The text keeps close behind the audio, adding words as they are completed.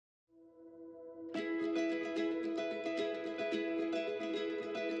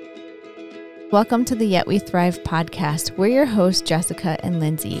Welcome to the Yet We Thrive podcast. We're your hosts, Jessica and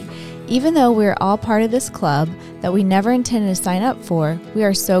Lindsay. Even though we're all part of this club that we never intended to sign up for, we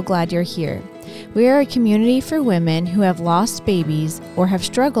are so glad you're here. We are a community for women who have lost babies or have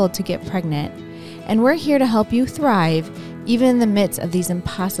struggled to get pregnant, and we're here to help you thrive even in the midst of these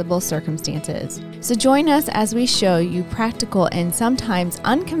impossible circumstances. So join us as we show you practical and sometimes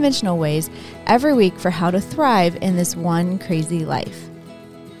unconventional ways every week for how to thrive in this one crazy life.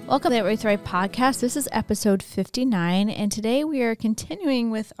 Welcome to the Yet We Thrive podcast. This is episode 59, and today we are continuing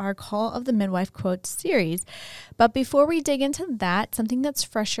with our Call of the Midwife Quotes series. But before we dig into that, something that's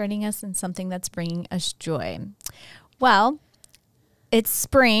frustrating us and something that's bringing us joy. Well, it's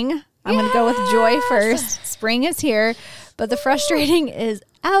spring. I'm going to go with joy first. Spring is here, but the frustrating is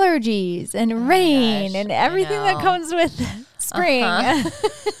allergies and rain and everything that comes with spring.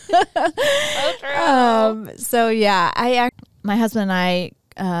 So yeah, my husband and I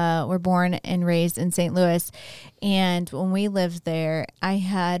were born and raised in St. Louis, and when we lived there, I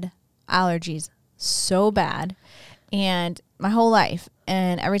had allergies so bad, and my whole life,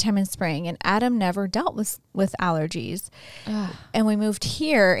 and every time in spring. And Adam never dealt with allergies, and we moved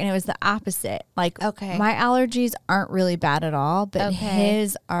here, and it was the opposite. Like, my allergies aren't really bad at all, but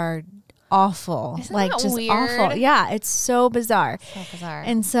his are awful. Isn't like that just weird? awful. Yeah, it's so bizarre. So bizarre.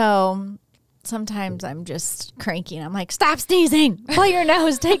 And so sometimes I'm just cranky and I'm like, stop sneezing, blow your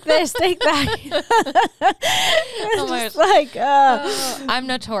nose, take this, take that. Oh my Just like, I'm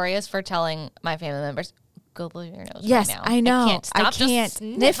notorious for telling my family members, go blow your nose yes, right now. I know. I can't stop just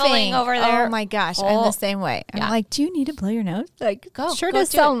sniffing sniffling over there. Oh my gosh, I'm the same way. I'm like, do you need to blow your nose? Like, sure does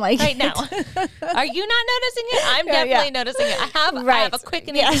do sound it like right it. now. Are you not noticing it? I'm definitely noticing it. I have a quick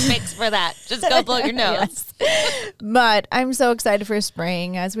and easy fix for that. Just go blow your nose. But I'm so excited for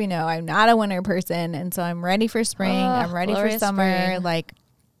spring. As we know, I'm not a winter person, and so I'm ready for spring. I'm ready for summer. Spring. Like,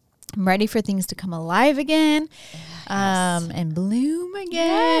 I'm ready for things to come alive again, and bloom again.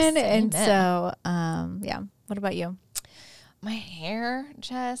 Yes, and amen. so, What about you? My hair,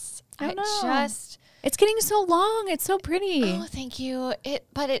 Jess. know. It's getting so long. It's so pretty. Oh, thank you.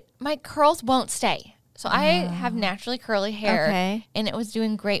 My curls won't stay. So I have naturally curly hair, and it was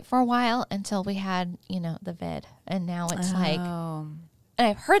doing great for a while until we had, the vid, and now it's and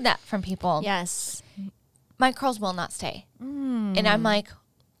I've heard that from people. Yes. My curls will not stay, and I'm like,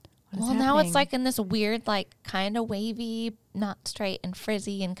 well, now it's like in this weird, like kind of wavy, not straight and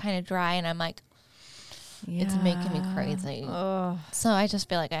frizzy and kind of dry, and I'm like, it's making me crazy. So I just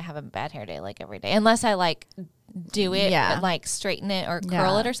feel like I have a bad hair day like every day, unless I like do it, and, like straighten it or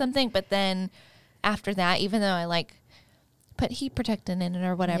curl it or something. But then after that, even though I like put heat protectant in it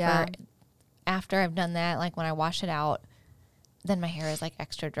or whatever, after I've done that, like when I wash it out, then my hair is like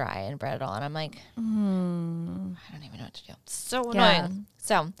extra dry and brittle, and I'm like, I don't even know what to do. It's so annoying.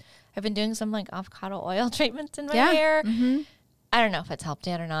 So I've been doing some like avocado oil treatments in my hair. I don't know if it's helped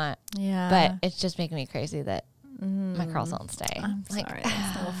yet or not. Yeah. But it's just making me crazy that my curls don't stay. I'm sorry.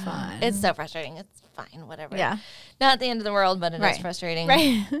 It's so fun. It's so frustrating. It's fine. Whatever. Yeah. Not the end of the world, but it is frustrating.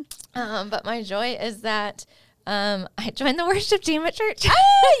 Right. But my joy is that I joined the worship team at church.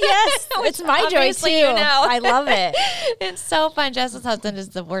 Yes. It's my joy too. I love it. It's so fun. Jess's husband is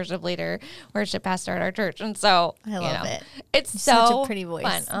the worship pastor at our church. And so I love it. It's such a pretty voice.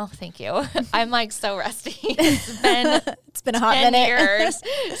 Fun. Oh, thank you. I'm like so rusty. It's been a hot 10 minute. years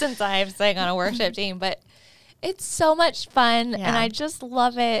since I've sang on a worship team, but it's so much fun and I just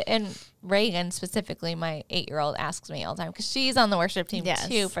love it. And Reagan specifically, my 8-year-old, asks me all the time because she's on the worship team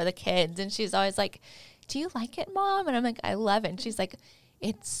too for the kids. And she's always like, do you like it, Mom? And I'm like, I love it. And she's like,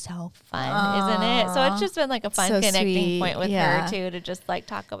 it's so fun, isn't it? So it's just been like a fun connecting point with her too, to just like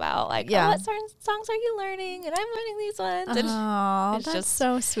talk about like, what songs are you learning? And I'm learning these ones. And it's just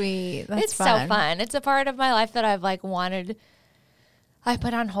so sweet. It's so fun. It's a part of my life that I've like I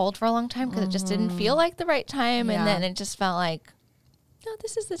put on hold for a long time because it just didn't feel like the right time. And then it just felt like, no,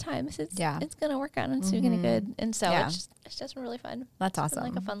 this is the time. It's going to work out and it's going to be good. And so it's just really fun. That's awesome.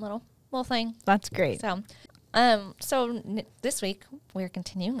 Like a fun little thing. That's great. So, this week we're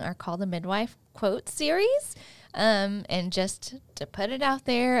continuing our Call the Midwife quote series. And just to put it out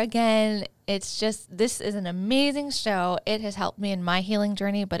there again, this is an amazing show. It has helped me in my healing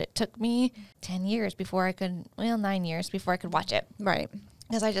journey, but it took me 9 years before I could watch it. Right.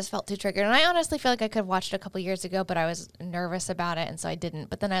 Because I just felt too triggered. And I honestly feel like I could have watched it a couple years ago, but I was nervous about it. And so I didn't.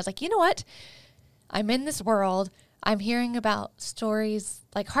 But then I was like, you know what? I'm in this world. I'm hearing about stories,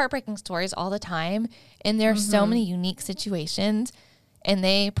 like heartbreaking stories all the time. And there are so many unique situations. And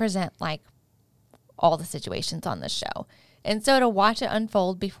they present like all the situations on this show. And so to watch it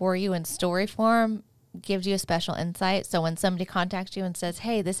unfold before you in story form gives you a special insight. So when somebody contacts you and says,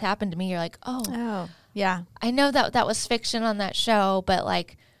 hey, this happened to me, you're like, Oh, yeah. I know that was fiction on that show, but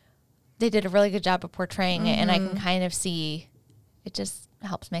like they did a really good job of portraying it, and I can kind of see it just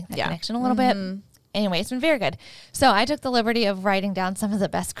helps make that connection a little bit. Anyway, it's been very good. So I took the liberty of writing down some of the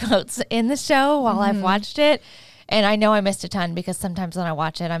best quotes in the show while I've watched it. And I know I missed a ton because sometimes when I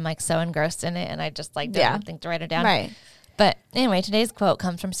watch it, I'm like so engrossed in it and I just like don't even think to write it down. Right. But anyway, today's quote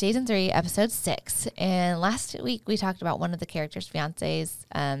comes from season 3, episode 6. And last week we talked about one of the characters' fiancés.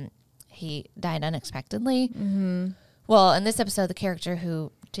 He died unexpectedly. Well, in this episode, the character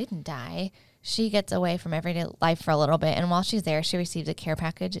who didn't die, she gets away from everyday life for a little bit. And while she's there, she receives a care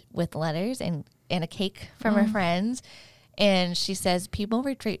package with letters and a cake from her friends. And she says, people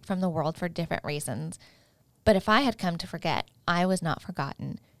retreat from the world for different reasons. But if I had come to forget, I was not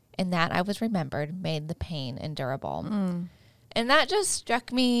forgotten. And that I was remembered made the pain endurable. And that just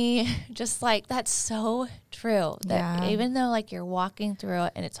struck me just like, that's so true. That even though like you're walking through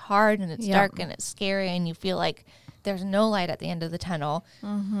it and it's hard and it's dark and it's scary and you feel like there's no light at the end of the tunnel,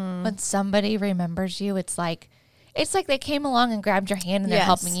 when somebody remembers you, it's like they came along and grabbed your hand and they're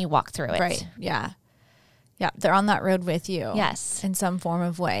helping you walk through it. Right. Yeah. Yeah. They're on that road with you. Yes. In some form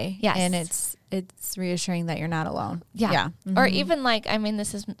of way. Yes. And it's reassuring that you're not alone. Yeah. Yeah. Or even like, I mean,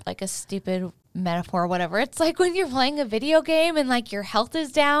 this is like a stupid metaphor or whatever. It's like when you're playing a video game and like your health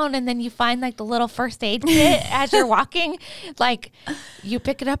is down and then you find like the little first aid kit as you're walking, like you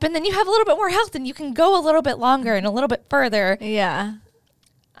pick it up and then you have a little bit more health and you can go a little bit longer and a little bit further. Yeah.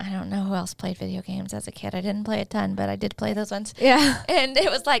 I don't know who else played video games as a kid. I didn't play a ton, but I did play those ones. Yeah. And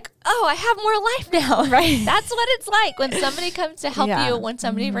it was like, oh, I have more life now. Right. That's what it's like when somebody comes to help you, when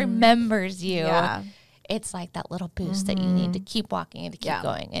somebody remembers you. Yeah. It's like that little boost that you need to keep walking and to keep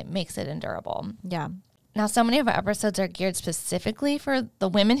going. It makes it endurable. Yeah. Now, so many of our episodes are geared specifically for the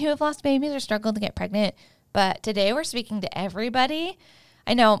women who have lost babies or struggled to get pregnant. But today we're speaking to everybody.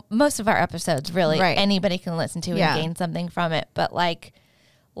 I know most of our episodes, really, anybody can listen to and gain something from it. But like,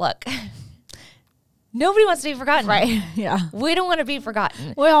 look, nobody wants to be forgotten. Right. Yeah. We don't want to be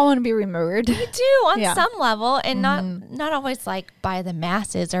forgotten. We all want to be remembered. We do on some level, and not always like by the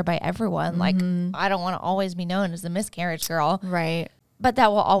masses or by everyone. Like, I don't want to always be known as the miscarriage girl. Right. But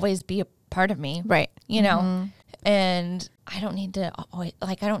that will always be a part of me. Right. You know? And I don't need to always,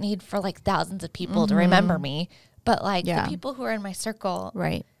 like, I don't need for like thousands of people to remember me. But like the people who are in my circle,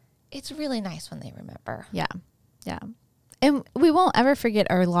 it's really nice when they remember. Yeah. Yeah. And we won't ever forget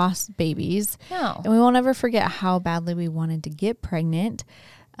our lost babies. No. And we won't ever forget how badly we wanted to get pregnant,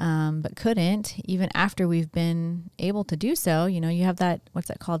 but couldn't, even after we've been able to do so. You know, you have that, what's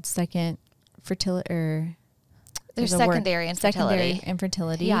that called? Second fertility, or there's secondary infertility. Secondary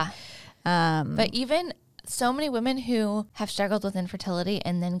infertility. Yeah. But even so many women who have struggled with infertility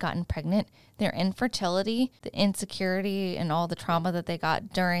and then gotten pregnant, their infertility, the insecurity and all the trauma that they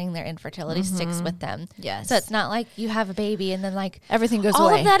got during their infertility sticks with them. Yes. So it's not like you have a baby and then like everything goes all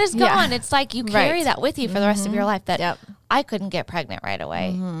away. All of that is gone. Yeah. It's like you carry that with you for the rest of your life, that I couldn't get pregnant right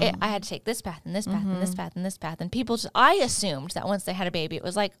away. I had to take this path and this path and this path and this path. And people I assumed that once they had a baby, it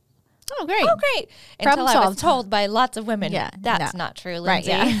was like, oh, great. Oh, great. Problem Until I was solved. told by lots of women, that's not true,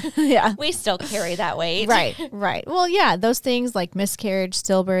 Lindsay. Right, yeah. We still carry that weight. Right. Well, yeah, those things like miscarriage,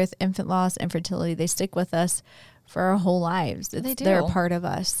 stillbirth, infant loss, infertility, they stick with us for our whole lives. They do. They're a part of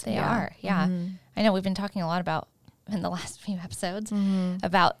us. They are, yeah. I know we've been talking a lot about, in the last few episodes,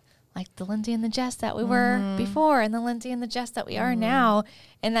 about like the Lindsay and the Jess that we were before and the Lindsay and the Jess that we are now.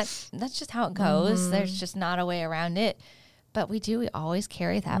 And that's just how it goes. There's just not a way around it. But we always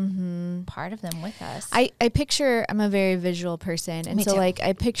carry that part of them with us. I picture, I'm a very visual person. And Me so too. like,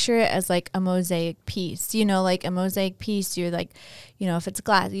 I picture it as like a mosaic piece, you know, like a mosaic piece, you're like, you know, if it's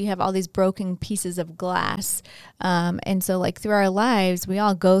glass, you have all these broken pieces of glass. And so like through our lives, we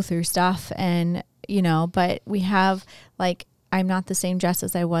all go through stuff and, you know, but we have like, I'm not the same Jess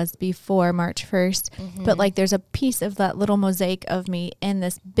as I was before March 1st, but like there's a piece of that little mosaic of me in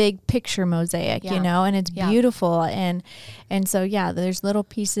this big picture mosaic, you know, and it's beautiful. And so, yeah, there's little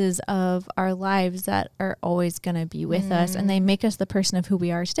pieces of our lives that are always going to be with us, and they make us the person of who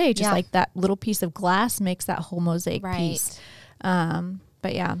we are today. Just like that little piece of glass makes that whole mosaic piece.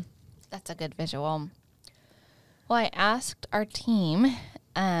 But yeah. That's a good visual. Well, I asked our team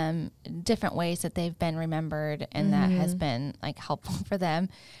different ways that they've been remembered and that has been like helpful for them,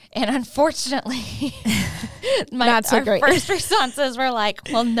 and unfortunately our first responses were like,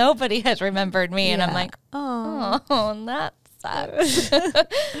 well, nobody has remembered me. And I'm like, oh, that sucks.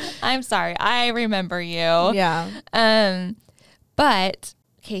 I'm sorry, I remember you. But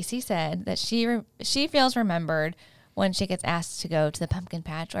Casey said that she feels remembered when she gets asked to go to the pumpkin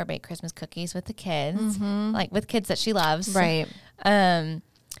patch or bake Christmas cookies with the kids, like with kids that she loves. Right. And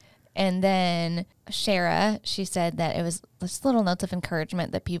then Shara, she said that it was just little notes of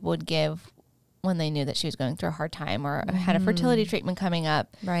encouragement that people would give when they knew that she was going through a hard time or had a fertility treatment coming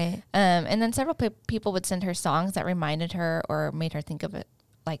up. Right. And then several people would send her songs that reminded her or made her think of it.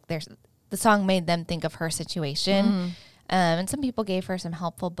 Like the song made them think of her situation. And some people gave her some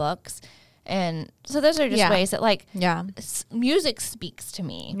helpful books. And so those are just ways that like music speaks to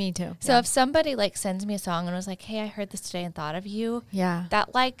me. Me too. So if somebody like sends me a song and was like, hey, I heard this today and thought of you. Yeah.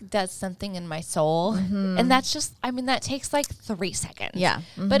 That like does something in my soul. And that's just, I mean, that takes like 3 seconds. Yeah.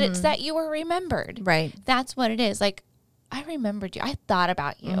 But it's that you were remembered. Right. That's what it is. Like, I remembered you. I thought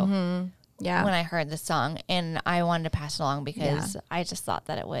about you Yeah. when I heard this song, and I wanted to pass it along because I just thought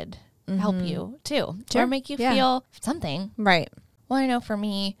that it would help you too. Sure. Or make you feel something. Right. Well, I know for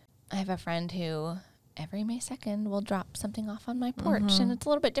me, I have a friend who every May 2nd will drop something off on my porch, and it's a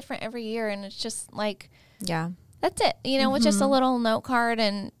little bit different every year, and it's just like, Yeah. that's it, you know, with just a little note card,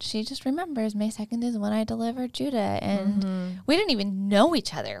 and she just remembers May 2nd is when I delivered Judah, and we didn't even know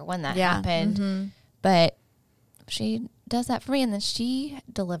each other when that happened, but she does that for me, and then she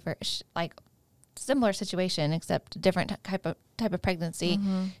delivers, like, similar situation, except different type of pregnancy.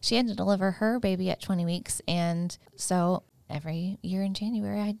 She had to deliver her baby at 20 weeks, and so every year in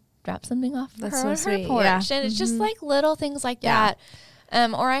January, I drop something off for her on her porch, and it's just like little things like that.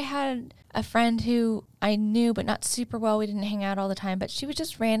 Or I had a friend who I knew but not super well. We didn't hang out all the time, but she would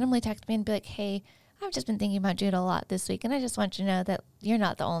just randomly text me and be like, hey, I've just been thinking about Judah a lot this week, and I just want you to know that you're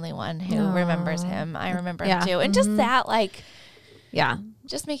not the only one who remembers him. I remember him too. And just that, like,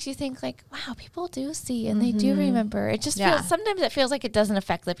 just makes you think like, wow, people do see and they do remember. It just feels, sometimes it feels like it doesn't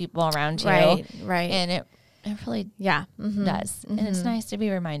affect the people around you. Right. And it really does. And it's nice to be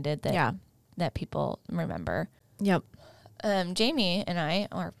reminded that that people remember. Yep. Jamie and I,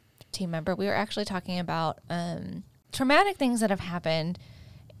 our team member, we were actually talking about traumatic things that have happened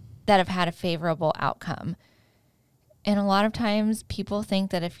that have had a favorable outcome. And a lot of times people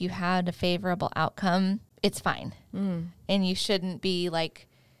think that if you had a favorable outcome, it's fine. And you shouldn't be like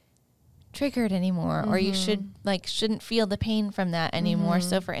triggered anymore, or you shouldn't feel the pain from that anymore.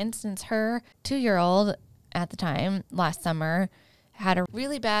 So for instance, her 2-year-old at the time last summer had a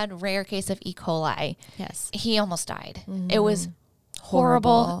really bad rare case of E. coli. Yes. He almost died. It was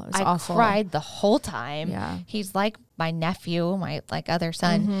horrible. It was I awful. cried the whole time. Yeah. He's like my nephew, my like other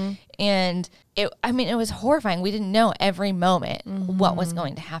son. And it was horrifying. We didn't know every moment what was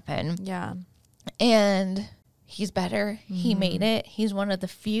going to happen. Yeah. And he's better. He made it. He's one of the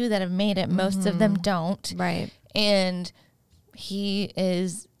few that have made it. Most of them don't. Right. And he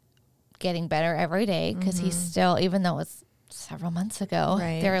is getting better every day because he's still, even though it's several months ago,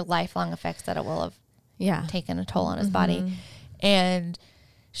 there are lifelong effects that it will have taken a toll on his body. And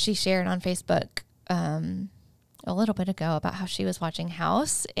she shared on Facebook a little bit ago about how she was watching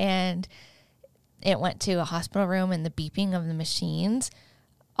House, and it went to a hospital room, and the beeping of the machines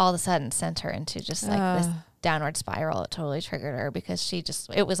all of a sudden sent her into just like this downward spiral. It totally triggered her because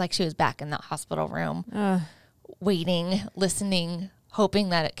it was like she was back in that hospital room waiting, listening, hoping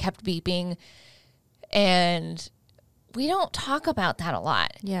that it kept beeping. And we don't talk about that a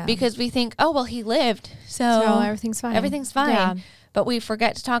lot because we think, oh, well, he lived. So everything's fine. Everything's fine. Yeah. But we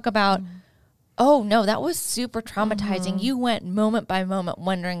forget to talk about, oh, no, that was super traumatizing. You went moment by moment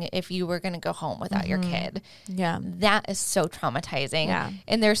wondering if you were going to go home without your kid. Yeah. That is so traumatizing. Yeah.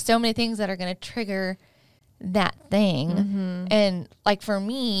 And there's so many things that are going to trigger that thing. And like for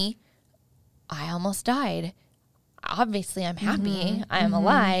me, I almost died. Obviously, I'm happy. I'm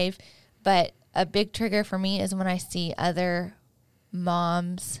alive. But a big trigger for me is when I see other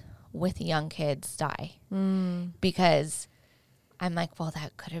moms with young kids die. Because I'm like, well,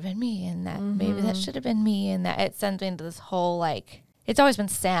 that could have been me, and that maybe that should have been me, and that it sends me into this whole, like, it's always been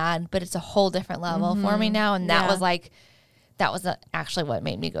sad, but it's a whole different level for me now. And that was like, that was actually what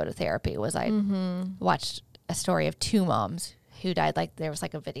made me go to therapy. Was I watched a story of 2 moms who died. Like there was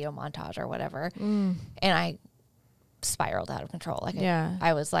like a video montage or whatever, and I spiraled out of control. Like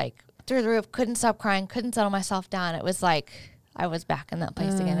I was like through the roof, couldn't stop crying, couldn't settle myself down. It was like I was back in that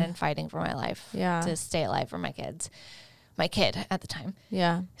place again and fighting for my life to stay alive for my kids. My kid at the time.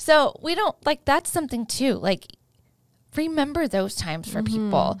 Yeah. So we don't, like, that's something too. Like, remember those times for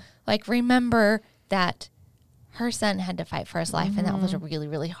people. Like, remember that her son had to fight for his life and that was really,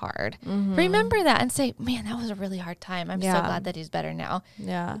 really hard. Remember that and say, man, that was a really hard time. I'm so glad that he's better now.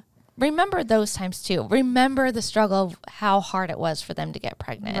 Yeah. Remember those times too. Remember the struggle of how hard it was for them to get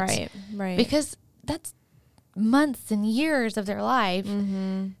pregnant. Right. Because months and years of their life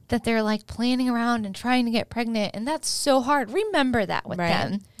that they're like planning around and trying to get pregnant. And that's so hard. Remember that with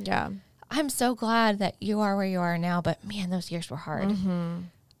them. Yeah. I'm so glad that you are where you are now, but man, those years were hard.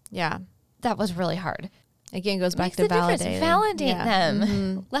 Yeah. That was really hard. Again, goes back to validating. Validate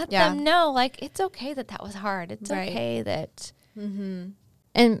them. Let them know, like, it's okay that was hard. It's okay that.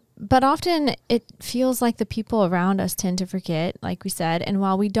 But often it feels like the people around us tend to forget, like we said. And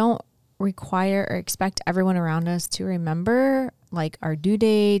while we don't require or expect everyone around us to remember like our due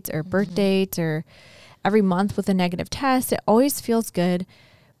dates or birth dates or every month with a negative test, it always feels good.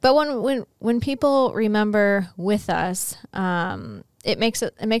 But when people remember with us, it makes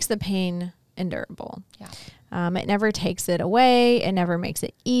the pain endurable. Yeah. It never takes it away. It never makes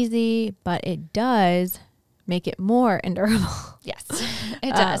it easy, but it does make it more endurable. Yes,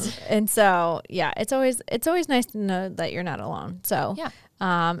 it does. And so, yeah, it's always nice to know that you're not alone. So,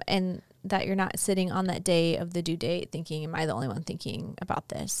 and that you're not sitting on that day of the due date thinking, am I the only one thinking about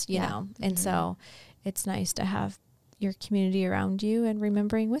this, you know? And so it's nice to have your community around you and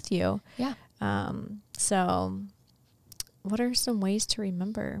remembering with you. Yeah. So what are some ways to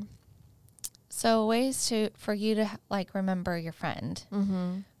remember? So ways for you to like remember your friend.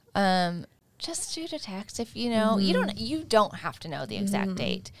 Just shoot a text if you know. You don't have to know the exact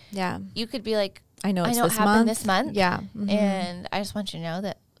date. Yeah. You could be like, I know it happened this month. Yeah. And I just want you to know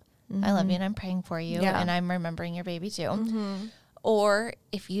that I love you and I'm praying for you and I'm remembering your baby too. Or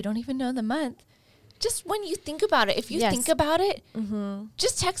if you don't even know the month, just when you think about it, if you think about it,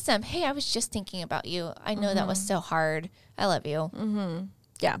 just text them. Hey, I was just thinking about you. I know that was so hard. I love you.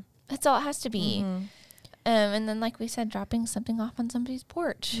 Yeah. That's all it has to be. And then, like we said, dropping something off on somebody's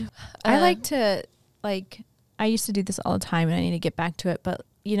porch. I like to, I used to do this all the time and I need to get back to it. But,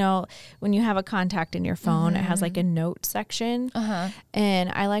 you know, when you have a contact in your phone, it has like a note section.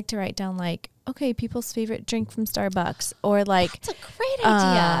 And I like to write down like, okay, people's favorite drink from Starbucks, or like, that's a great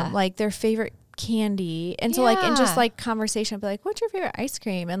idea. Like their favorite candy. And so like in just like conversation, I'll be like, what's your favorite ice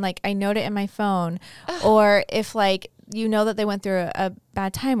cream? And like I note it in my phone. Or if like you know that they went through a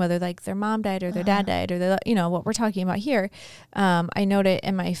bad time, whether like their mom died or their dad died or they, you know, what we're talking about here, I note it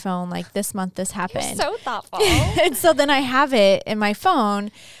in my phone like this month this happened. You're so thoughtful. And so then I have it in my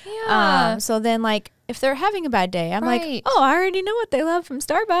phone. Yeah. So then like if they're having a bad day, I'm like, oh, I already know what they love from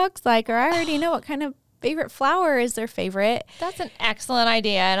Starbucks, like, or I already know what kind of favorite flower is their favorite. That's an excellent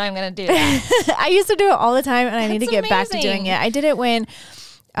idea, and I'm going to do that. I used to do it all the time, and I need to get back to amazing. doing it. I did it when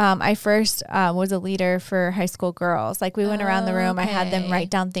I first was a leader for high school girls. Like we went around the room. I had them write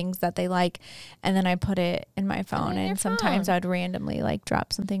down things that they like, and then I put it in my phone. And sometimes I'd randomly like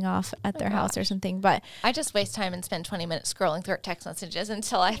drop something off at their house or something. But I just waste time and spend 20 minutes scrolling through text messages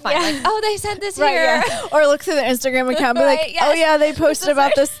until I find like, oh, they sent this here. Yeah. Or look through their Instagram account and be like, oh yeah, they posted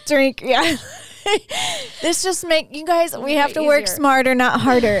about this drink. Yeah. This just make you guys, we have to work smarter, not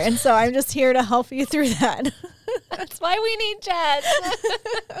harder. And so I'm just here to help you through that. That's why we need Jed.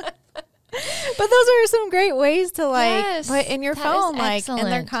 But those are some great ways to like put in your phone, like excellent. in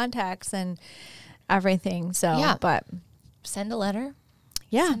their contacts and everything. So, but send a letter.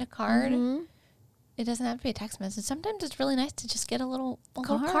 Yeah. Send a card. It doesn't have to be a text message. Sometimes it's really nice to just get a little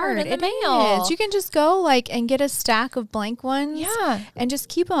card in the mail. You can just go like and get a stack of blank ones. Yeah. And just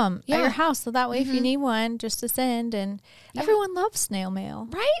keep them at your house. So that way if you need one just to send, and everyone loves snail mail.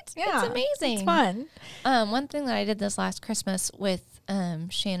 Right? Yeah. It's amazing. It's fun. One thing that I did this last Christmas with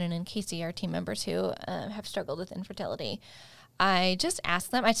Shannon and Casey, our team members who have struggled with infertility, I just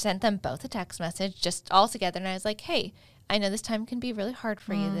asked them, I sent them both a text message just all together. And I was like, hey, I know this time can be really hard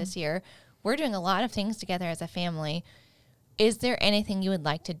for you this year. We're doing a lot of things together as a family. Is there anything you would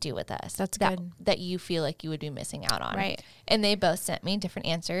like to do with us? That's good. That you feel like you would be missing out on? Right. And they both sent me different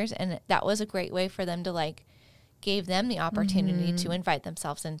answers. And that was a great way for them to like, gave them the opportunity to invite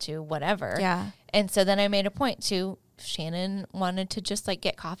themselves into whatever. Yeah. And so then I made a point to, Shannon wanted to just like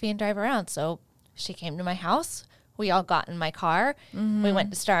get coffee and drive around. So she came to my house. We all got in my car. We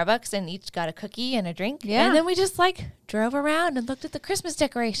went to Starbucks and each got a cookie and a drink. Yeah. And then we just like drove around and looked at the Christmas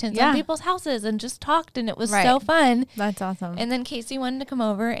decorations on people's houses and just talked. And it was so fun. That's awesome. And then Casey wanted to come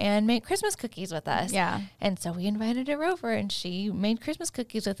over and make Christmas cookies with us. Yeah. And so we invited her over and she made Christmas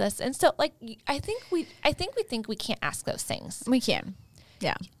cookies with us. And so like, I think we think we can't ask those things. We can.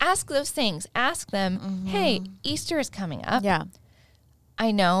 Yeah. Ask those things. Ask them, hey, Easter is coming up. Yeah. I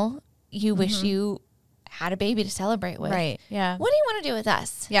know you wish you had a baby to celebrate with. Right. Yeah. What do you want to do with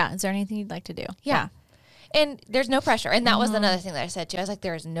us? Yeah. Is there anything you'd like to do? Yeah. And there's no pressure. And that was another thing that I said too. I was like,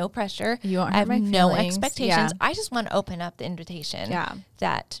 there is no pressure. You won't I hurt have my no feelings. expectations. Yeah. I just want to open up the invitation. Yeah.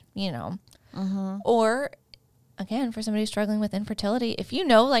 That, you know, or again, for somebody struggling with infertility, if you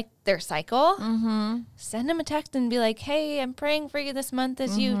know like their cycle, send them a text and be like, hey, I'm praying for you this month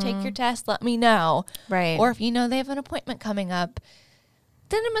as you take your test. Let me know. Right. Or if you know they have an appointment coming up,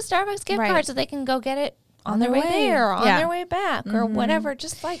 send them a Starbucks gift card so they can go get it on their way there or on their way back or whatever.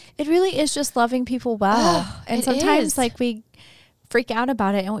 Just like, it really is just loving people well. And sometimes like we freak out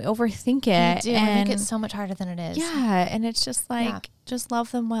about it and we overthink it. We do, and make it so much harder than it is. Yeah. And it's just like, just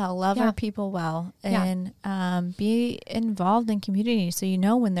love them well, love our people well, and be involved in community. So, you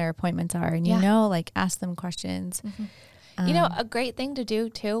know, when their appointments are, and you know, like ask them questions. You know, a great thing to do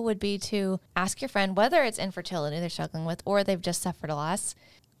too would be to ask your friend, whether it's infertility they're struggling with or they've just suffered a loss,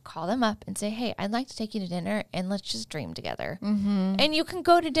 call them up and say, hey, I'd like to take you to dinner and let's just dream together. And you can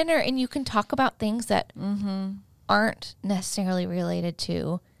go to dinner and you can talk about things that aren't necessarily related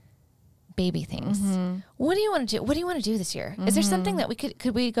to baby things. What do you want to do? What do you want to do this year? Is there something that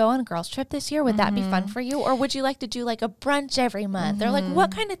could we go on a girls trip this year? Would that be fun for you? Or would you like to do like a brunch every month? Or like,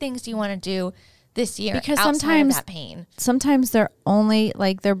 what kind of things do you want to do this year? Because outside of that pain? Sometimes they're only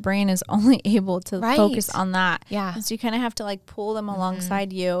like, their brain is only able to focus on that. Yeah. And so you kind of have to like pull them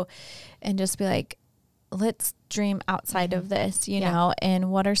alongside you and just be like, let's dream outside of this, you know,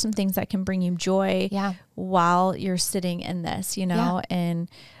 and what are some things that can bring you joy while you're sitting in this, you know? And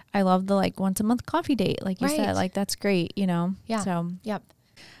I love the like once a month coffee date, like you said, like that's great, you know? Yeah. So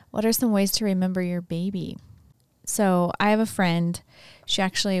what are some ways to remember your baby? So I have a friend, she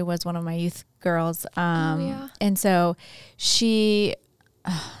actually was one of my youth girls. And so she,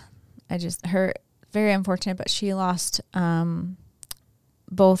 her very unfortunate, but she lost,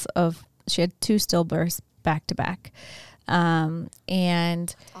 she had 2 stillbirths back to back.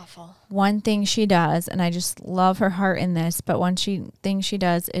 And awful. One thing she does, and I just love her heart in this, but thing she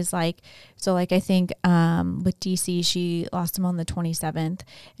does is like, so like I think with DC, she lost him on the 27th.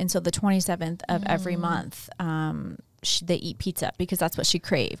 And so the 27th of every month, they eat pizza because that's what she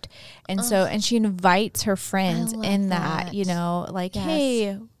craved. And so, and she invites her friends in that, you know, like,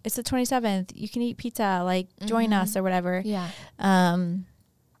 hey, it's the 27th, you can eat pizza, like join us or whatever. Yeah.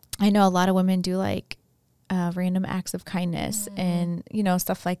 I know a lot of women do like random acts of kindness and, you know,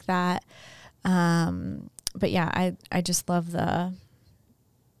 stuff like that. But yeah, I just love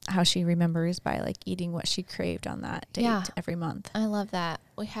how she remembers by like eating what she craved on that date every month. I love that.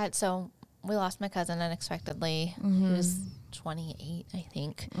 We lost my cousin unexpectedly. He was 28, I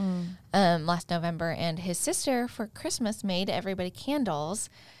think, last November. And his sister for Christmas made everybody candles,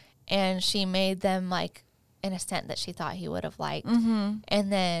 and she made them like in a scent that she thought he would have liked.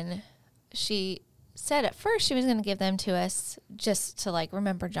 And then she said at first she was going to give them to us just to like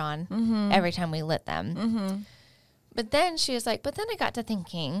remember John every time we lit them. But then she was like, but then I got to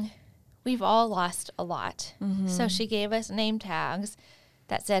thinking, we've all lost a lot. So she gave us name tags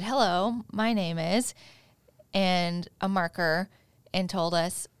that said, hello, my name is, and a marker, and told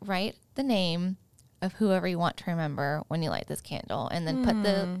us, write the name of whoever you want to remember when you light this candle, and then put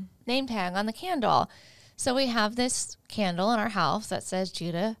the name tag on the candle. So we have this candle in our house that says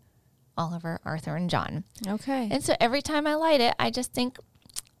Judah, Oliver, Arthur, and John. Okay. And so every time I light it, I just think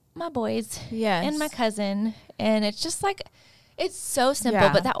my boys and my cousin. And it's just like, it's so simple,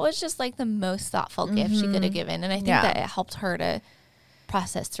 but that was just like the most thoughtful gift she could have given. And I think that it helped her to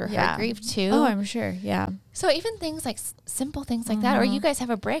process through her grief too. Oh, I'm sure. Yeah. So even things like simple things like that, or you guys have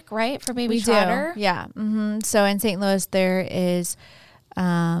a brick, right? For baby we Trotter. Do. Yeah. So in St. Louis, there is,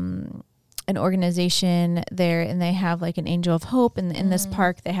 an organization there, and they have like an Angel of Hope, and in this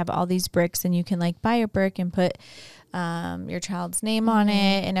park they have all these bricks, and you can like buy a brick and put your child's name on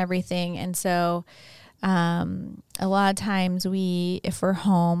it and everything. And so a lot of times if we're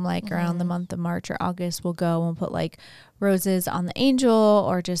home like around the month of March or August, we'll go and put like roses on the angel,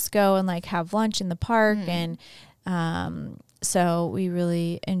 or just go and like have lunch in the park. And so we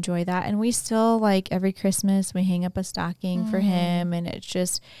really enjoy that. And we still like every Christmas we hang up a stocking for him. And it's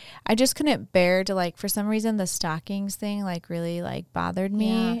just, I just couldn't bear to like, for some reason the stockings thing like really like bothered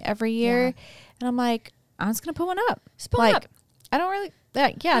me every year. And I'm like, I'm just going to put one up. I don't really,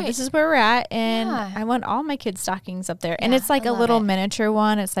 this is where we're at. And I want all my kids' stockings up there. And it's like a little miniature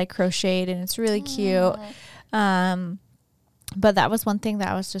one. It's like crocheted and it's really cute. But that was one thing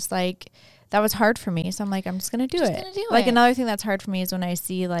that was just like, that was hard for me. So I'm like, I'm just going to do it. Like another thing that's hard for me is when I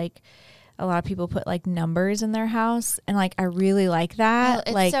see like a lot of people put like numbers in their house, and like, I really like that.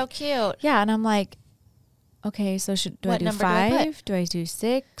 It's like, so cute. Yeah. And I'm like, okay, so do I do 5? Do I do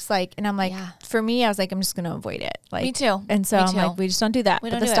 6? Like, and I'm like, for me, I was like, I'm just going to avoid it. Like, me too. And so I'm like, we just don't do that.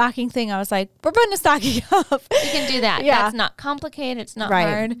 But the stocking thing, I was like, we're putting a stocking up. You can do that. Yeah. That's not complicated. It's not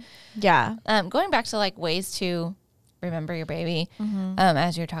hard. Yeah. Going back to like ways to remember your baby,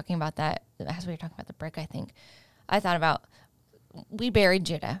 as you're talking about that, as we were talking about the brick, I think, I thought about, we buried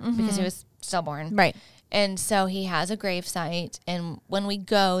Judah because he was stillborn. Right. And so he has a grave site. And when we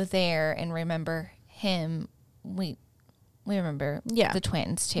go there and remember him, we remember the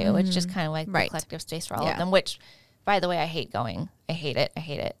twins too. It's just kind of like the collective space for all of them, which, by the way, I hate going. I hate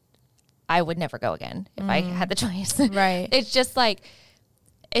it. I would never go again if I had the choice. Right. It's just like,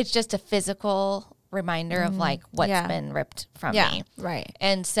 it's just a physical reminder of like what's been ripped from me. Right.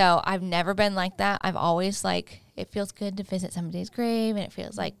 And so I've never been like that. I've always like, it feels good to visit somebody's grave, and it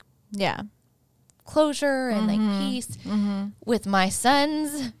feels like closure and like peace. With my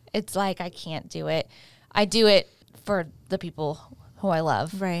sons, it's like I can't do it. I do it for the people who I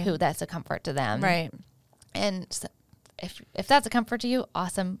love, who that's a comfort to them. Right. And so if that's a comfort to you,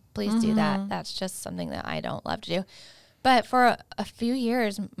 awesome. Please do that. That's just something that I don't love to do. But for a few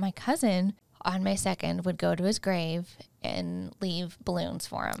years, my cousin on May 2nd would go to his grave and leave balloons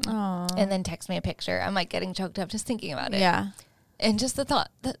for him. Aww. And then text me a picture. I'm like getting choked up just thinking about it. Yeah. And just the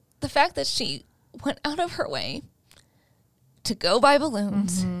thought that the fact that she went out of her way to go buy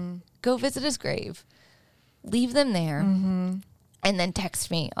balloons, go visit his grave, leave them there, and then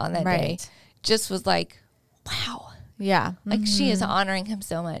text me on that day just was like, wow. Yeah. Like she is honoring him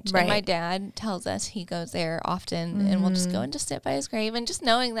so much. Right. And my dad tells us he goes there often and we'll just go and just sit by his grave. And just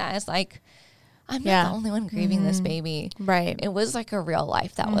knowing that is like, I'm not the only one grieving this baby. Right. It was like a real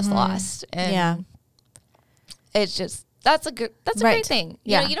life that was lost. And it's just, that's a great thing.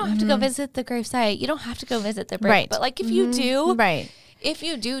 You know, you don't have to go visit the gravesite. You don't have to go visit the grave. But like if you do, if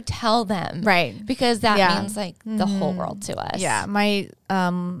you do, tell them. Right. Because that means like the whole world to us. Yeah. My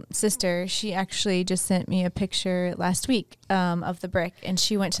sister, she actually just sent me a picture last week of the brick, and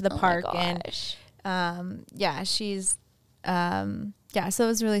she went to the park and she's so it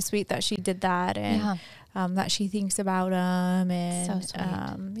was really sweet that she did that, and that she thinks about him, and so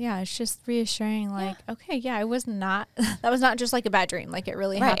sweet. It's just reassuring, like, okay, I was not that was not just like a bad dream, like it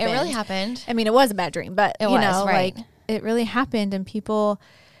really happened. It really happened. I mean, it was a bad dream, but like it really happened, and people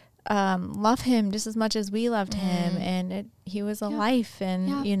love him just as much as we loved him, and he was a life, and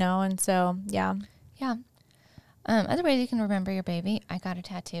and so other ways you can remember your baby. I got a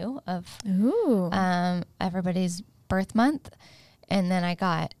tattoo of everybody's birth month, and then I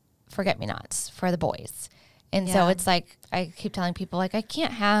got forget-me-nots for the boys. And so it's like I keep telling people, like, I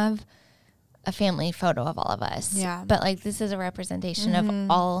can't have a family photo of all of us, but like this is a representation of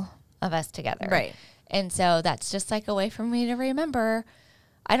all of us together, right? And so that's just like a way for me to remember.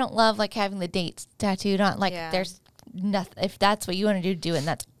 I don't love like having the dates tattooed on. Like there's nothing. If that's what you want to do it, and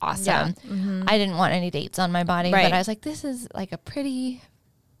that's awesome. Yeah. I didn't want any dates on my body, but I was like, this is like a pretty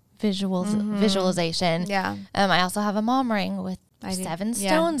visualization. Yeah. I also have a mom ring with 7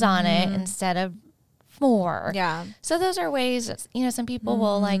 stones on it instead of 4. Yeah. So those are ways. Some people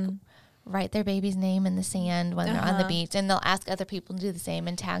will like write their baby's name in the sand when they're on the beach, and they'll ask other people to do the same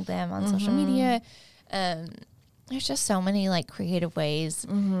and tag them on social media. There's just so many like creative ways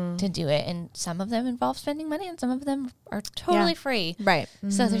to do it, and some of them involve spending money, and some of them are totally free. Right.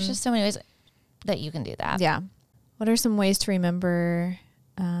 So there's just so many ways that you can do that. Yeah. What are some ways to remember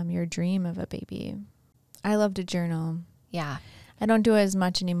your dream of a baby? I love to journal. Yeah. I don't do it as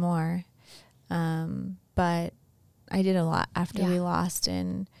much anymore, but I did a lot after we lost,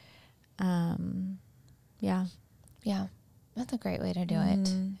 and yeah. That's a great way to do it,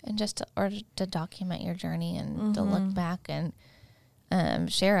 and just to document your journey and to look back. And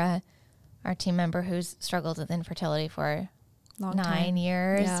Shara, our team member who's struggled with infertility for 9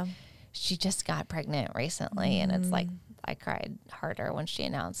 years, she just got pregnant recently, and it's like I cried harder when she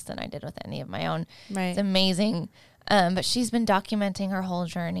announced than I did with any of my own. Right. It's amazing. But she's been documenting her whole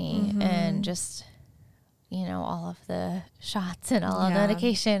journey and just, all of the shots and all of the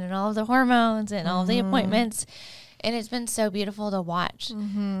medication and all of the hormones and all of the appointments. And it's been so beautiful to watch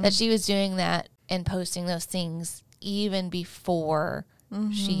that she was doing that and posting those things even before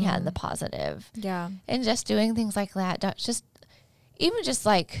she had the positive. Yeah. And just doing things like that. Just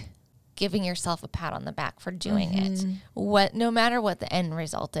like giving yourself a pat on the back for doing it. No matter what the end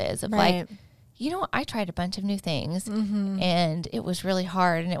result is of like, I tried a bunch of new things and it was really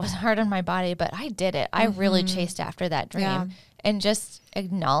hard, and it was hard on my body, but I did it. I really chased after that dream. Yeah. And just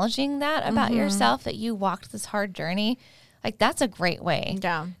acknowledging that about yourself, that you walked this hard journey, like that's a great way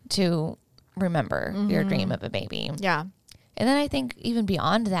to remember your dream of a baby. Yeah. And then I think even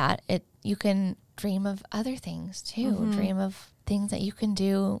beyond that, you can dream of other things too. Dream of things that you can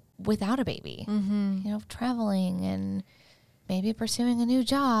do without a baby. Traveling and maybe pursuing a new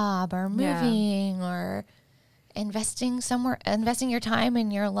job or moving or investing your time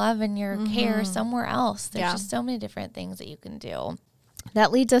and your love and your care somewhere else. There's just so many different things that you can do.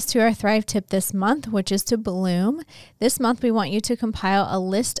 That leads us to our Thrive tip this month, which is to bloom. This month, we want you to compile a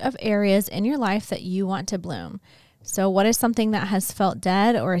list of areas in your life that you want to bloom. So what is something that has felt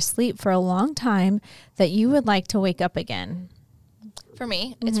dead or asleep for a long time that you would like to wake up again? For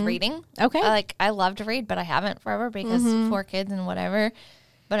me, it's reading. Okay. I love to read, but I haven't forever because 4 kids and whatever.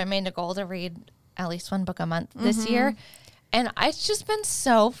 But I made a goal to read at least 1 book a month this year. And it's just been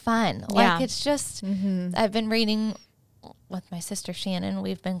so fun. Like, it's just, I've been reading with my sister Shannon.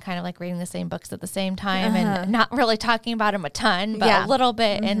 We've been kind of like reading the same books at the same time and not really talking about them a ton, but a little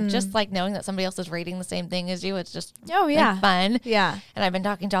bit. And just like knowing that somebody else is reading the same thing as you, it's just fun. Yeah. And I've been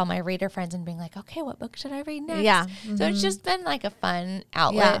talking to all my reader friends and being like, okay, what book should I read next? Yeah. So it's just been like a fun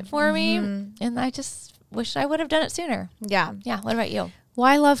outlet for me. And I just wish I would have done it sooner. Yeah. Yeah. What about you? Well,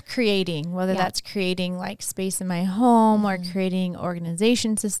 I love creating, whether that's creating like space in my home or creating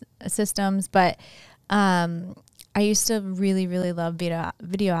organization systems. But I used to really, really love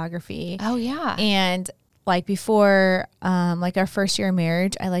videography. Oh, yeah. And like before, like our first year of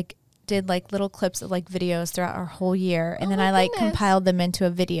marriage, I like did like little clips of like videos throughout our whole year. And then I like compiled them into a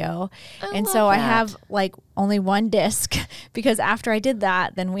video. And so I have like only 1 disc because after I did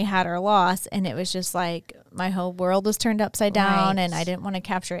that, then we had our loss and it was just like my whole world was turned upside down and I didn't want to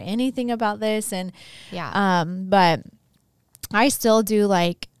capture anything about this. And, but I still do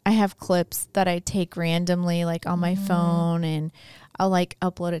like, I have clips that I take randomly like on my phone and I'll like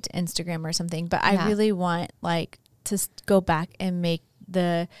upload it to Instagram or something. But I really want like to go back and make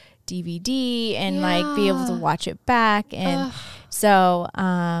the DVD and like be able to watch it back. And so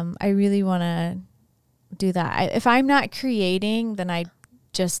I really want to do that. If I'm not creating, then it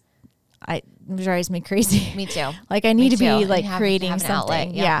drives me crazy. Me too. Like I need to be like creating something.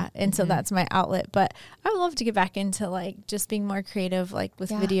 Outlet. Yeah. And so that's my outlet. But I would love to get back into like just being more creative, like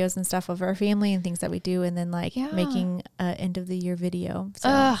with videos and stuff of our family and things that we do. And then like making an end of the year video. So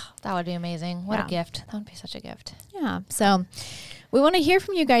that would be amazing. What a gift. That would be such a gift. Yeah. So we want to hear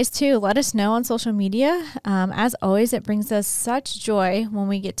from you guys too. Let us know on social media. As always, it brings us such joy when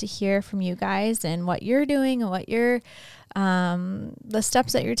we get to hear from you guys and what you're doing and what you're the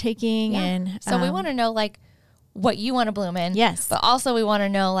steps that you're taking. And so we want to know like what you want to bloom in. Yes. But also we want to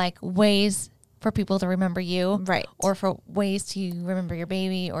know like ways for people to remember you. Right. Or for ways to remember your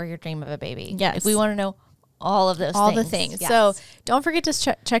baby or your dream of a baby. Yes. If we want to know all of those the things. Yes. So don't forget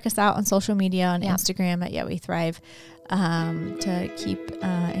to check us out on social media on Instagram at Yet We Thrive to keep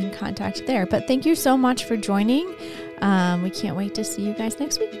in contact there. But thank you so much for joining. We can't wait to see you guys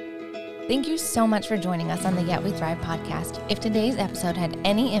next week. Thank you so much for joining us on the Yet We Thrive podcast. If today's episode had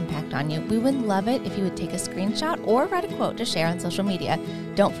any impact on you, we would love it if you would take a screenshot or write a quote to share on social media.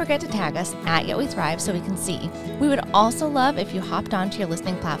 Don't forget to tag us at Yet We Thrive so we can see. We would also love if you hopped onto your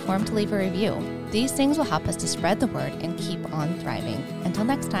listening platform to leave a review. These things will help us to spread the word and keep on thriving. Until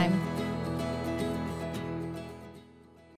next time.